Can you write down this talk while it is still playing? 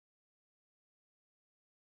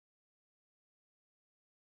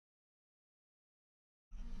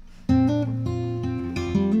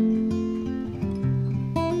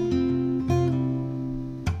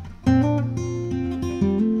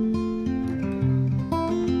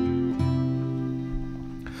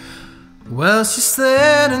Well, she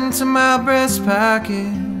slid into my breast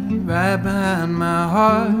pocket, right behind my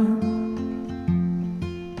heart,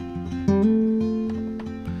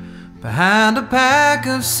 behind a pack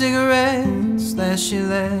of cigarettes that she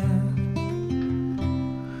left.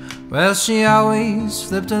 Well, she always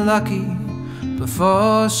flipped a lucky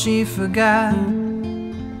before she forgot,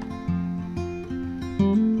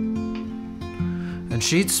 and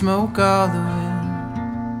she'd smoke all of it.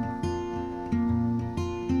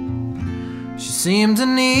 She seemed to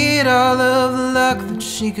need all of the luck that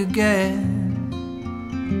she could get.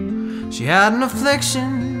 She had an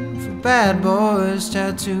affliction for bad boys,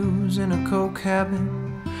 tattoos, and a coke habit,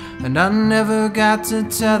 and I never got to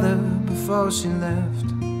tell her before she left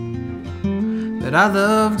that I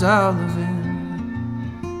loved all of it.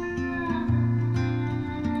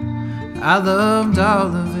 I loved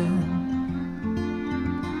all of it.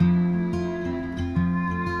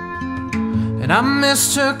 And I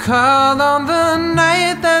missed her call on the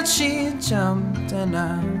night that she jumped, and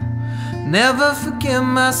I'll never forgive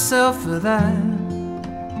myself for that.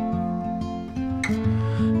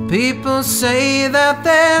 People say that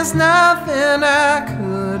there's nothing I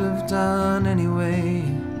could have done anyway,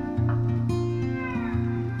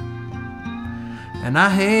 and I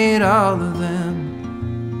hate all of them.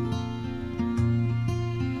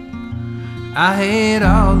 I hate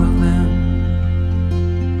all of them.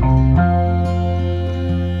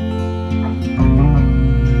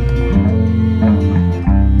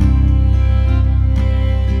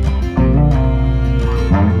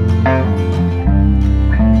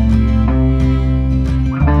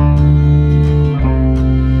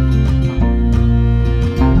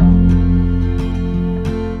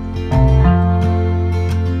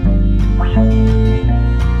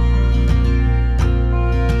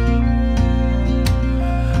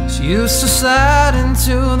 She used to slide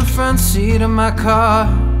into the front seat of my car,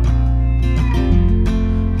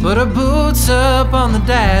 put her boots up on the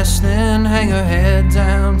dash, then hang her head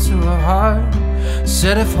down to her heart.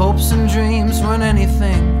 Said if hopes and dreams weren't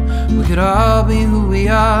anything, we could all be who we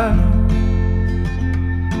are.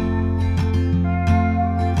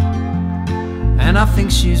 And I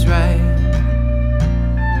think she's right.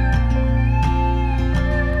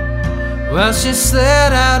 Well, she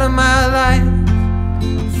slid out of my life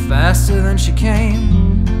faster than she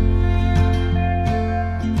came,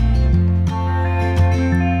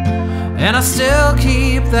 and I still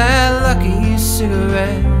keep that lucky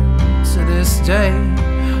cigarette to this day.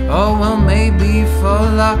 Oh, well, maybe for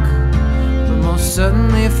luck, but most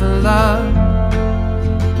certainly for love.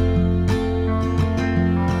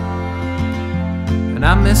 And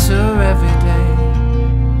I miss her every day.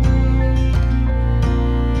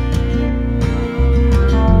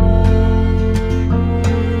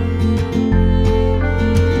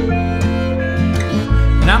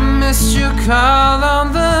 I missed your call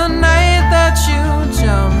on the night that you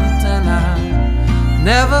jumped, and I'll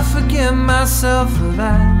never forgive myself for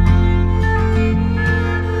that.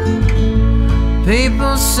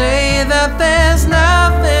 People say that there's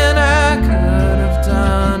nothing I could have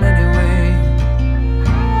done anyway,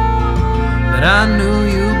 but I knew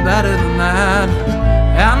you better than that.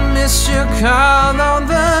 I missed your call on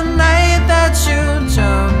the night that you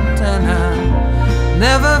jumped, and I'll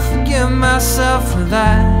never forgive myself for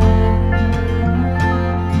that.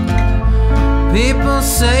 People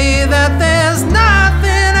say that there's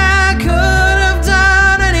nothing I could have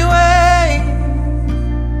done anyway.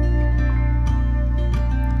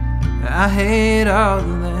 I hate all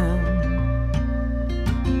of them,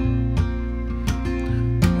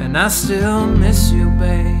 and I still miss you,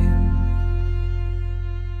 babe.